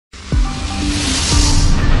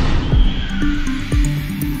Good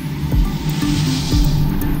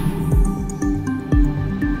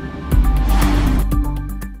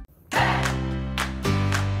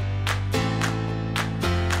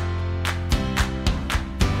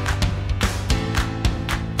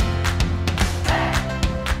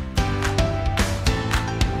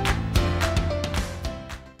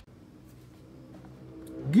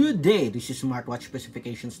day, this is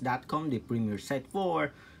smartwatchspecifications.com, the premier site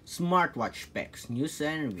for smartwatch specs, news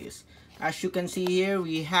and reviews. As you can see here,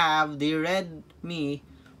 we have the Redmi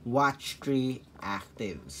Watch 3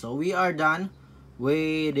 active. So we are done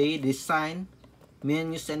with the design,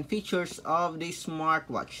 menus and features of the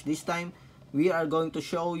smartwatch. This time, we are going to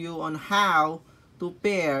show you on how to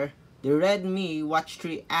pair the Redmi Watch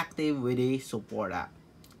 3 active with the support app.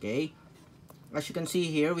 Okay, as you can see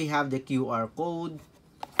here, we have the QR code.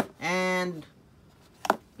 And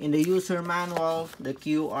in the user manual, the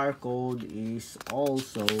QR code is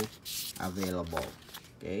also available.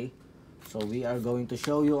 Okay, so we are going to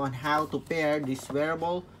show you on how to pair this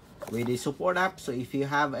wearable with the support app. So if you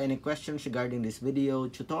have any questions regarding this video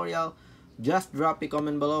tutorial, just drop a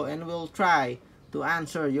comment below and we'll try to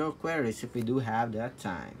answer your queries if we do have that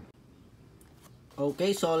time.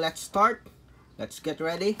 Okay, so let's start. Let's get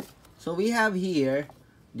ready. So we have here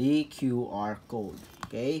the QR code.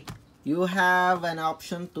 Okay, you have an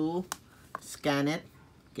option to scan it,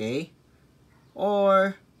 okay,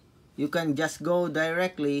 or you can just go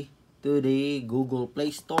directly to the Google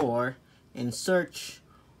Play Store and search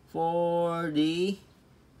for the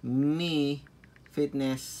Mi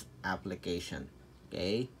Fitness application.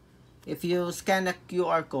 Okay, if you scan the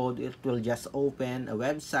QR code, it will just open a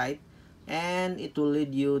website and it will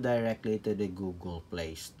lead you directly to the Google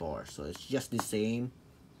Play Store. So it's just the same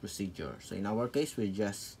procedure. So in our case, we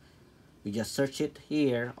just search it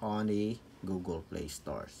here on the Google Play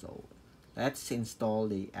Store. So let's install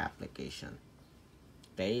the application.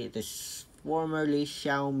 Okay, it is formerly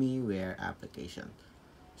Xiaomi Wear application.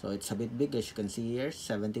 So it's a bit big, as you can see here,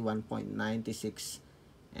 71.96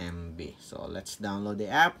 MB. So let's download the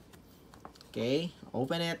app. Okay,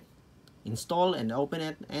 open it, install and open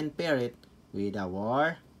it, and pair it with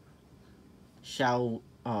our Xiaomi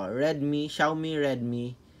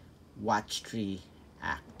Redmi Watch 3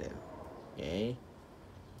 active. Okay,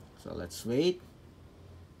 so let's wait.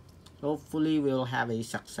 Hopefully we'll have a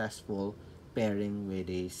successful pairing with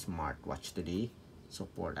a smartwatch to the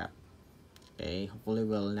support app. Okay, hopefully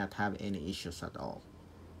we'll not have any issues at all.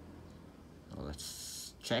 So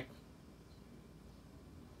let's check.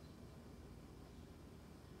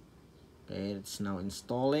 Okay, it's now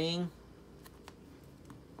installing.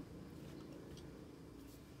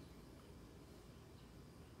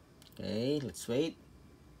 Okay, let's wait.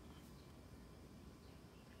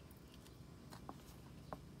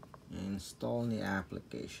 Install the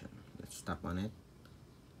application. Let's tap on it.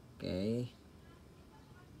 Okay.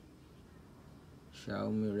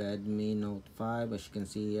 Xiaomi Redmi Note 5, as you can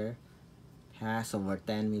see here, has over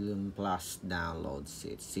 10 million plus downloads.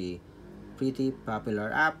 It's a pretty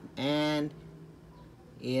popular app and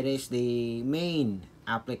it is the main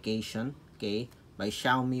application, okay, by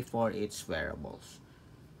Xiaomi for its wearables.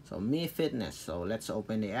 So Mi Fitness. So let's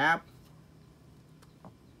open the app.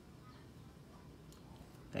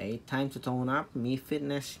 Okay, time to tone up. Mi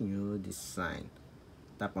Fitness new design.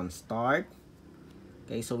 Tap on start.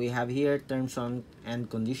 Okay, so we have here terms and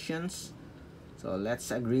conditions. So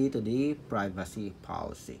let's agree to the privacy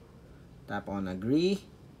policy. Tap on agree.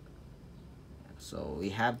 So we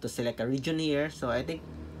have to select a region here. So I think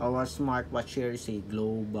our smartwatch here is a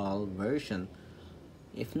global version.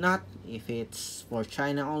 If not, if it's for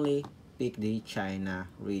China only, pick the China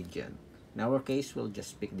region. In our case, we'll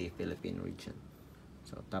just pick the Philippine region.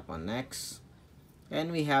 So tap on next.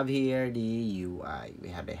 And we have here the UI. We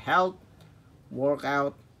have a health,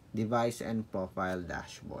 workout, device, and profile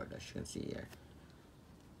dashboard, as you can see here.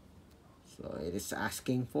 So it is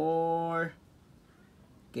asking for,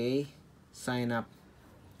 okay, sign up.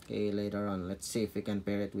 Okay, later on, let's see if we can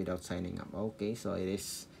pair it without signing up. Okay, so it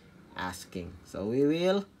is asking. So we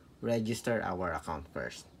will register our account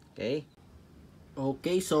first. Okay.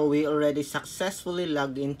 Okay, so we already successfully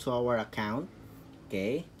logged into our account.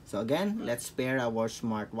 Okay, so again, let's pair our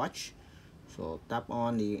smartwatch. So tap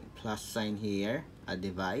on the plus sign here, a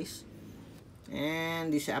device.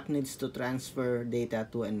 And this app needs to transfer data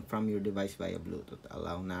to and from your device via Bluetooth.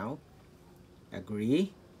 Allow now.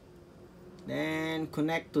 Agree. Then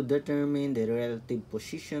connect to determine the relative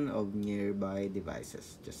position of nearby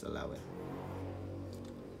devices. Just allow it.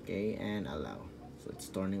 Okay, and allow. So it's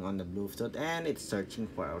turning on the Bluetooth and it's searching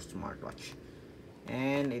for our smartwatch.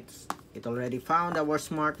 And it already found our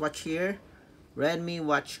smartwatch here. Redmi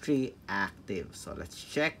Watch 3 active. So let's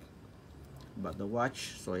check about the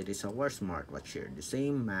watch. So it is our smartwatch here, the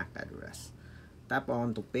same MAC address. Tap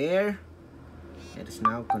on to pair. It is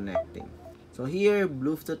now connecting. So here,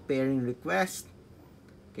 Bluetooth pairing request.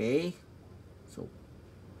 Okay, so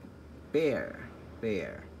pair.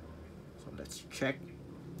 So let's check.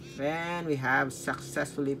 And we have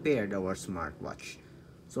successfully paired our smartwatch.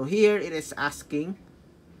 So here it is asking,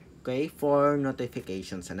 okay, for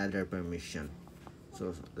notifications, another permission.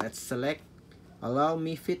 So let's select allow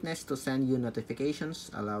Mi Fitness to send you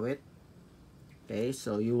notifications. Allow it. Okay,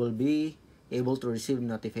 so you will be able to receive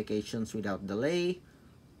notifications without delay,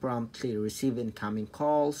 promptly receive incoming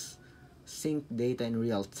calls, sync data in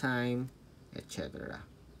real time, etc.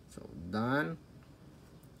 So done.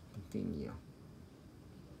 Continue.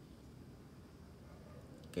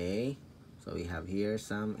 Okay, so we have here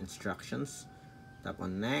some instructions. Tap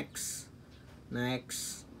on next,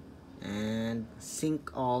 and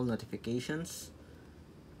sync all notifications.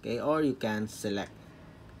 Okay, or you can select.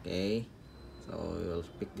 Okay, so we'll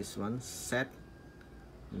pick this one, set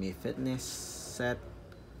Mi Fitness, set.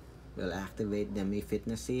 We'll activate the Mi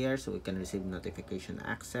Fitness here so we can receive notification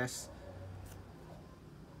access.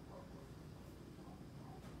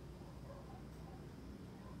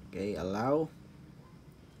 Okay, allow.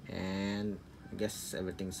 And I guess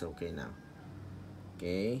everything's okay now.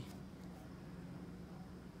 Okay,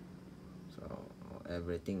 so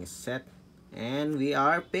everything is set and we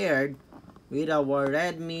are paired with our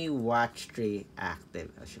Redmi Watch 3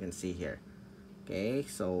 active, as you can see here. Okay,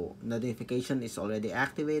 so notification is already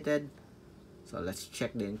activated. So let's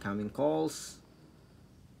check the incoming calls.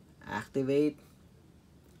 Activate,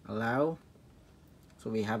 allow. So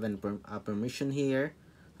we have a permission here.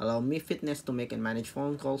 Allow Mi Fitness to make and manage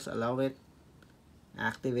phone calls. Allow it.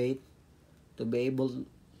 Activate. To be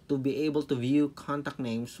able to view contact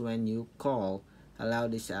names when you call. Allow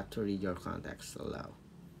this app to read your contacts. Allow.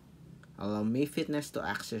 Allow Mi Fitness to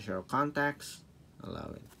access your contacts.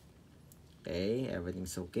 Allow it. Okay,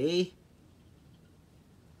 everything's okay.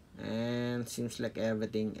 And seems like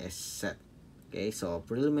everything is set. Okay, so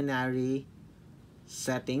preliminary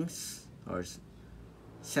settings or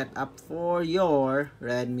set up for your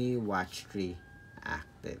Redmi Watch 3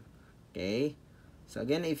 active. Okay, so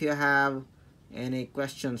again, if you have any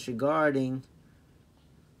questions regarding,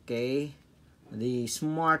 okay, the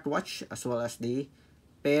smartwatch as well as the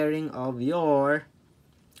pairing of your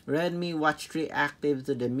Redmi Watch 3 active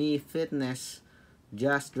to the Mi Fitness,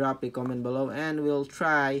 just drop a comment below and we'll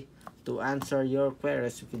try to answer your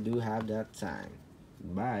queries if you do have that time.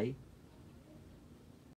 Bye.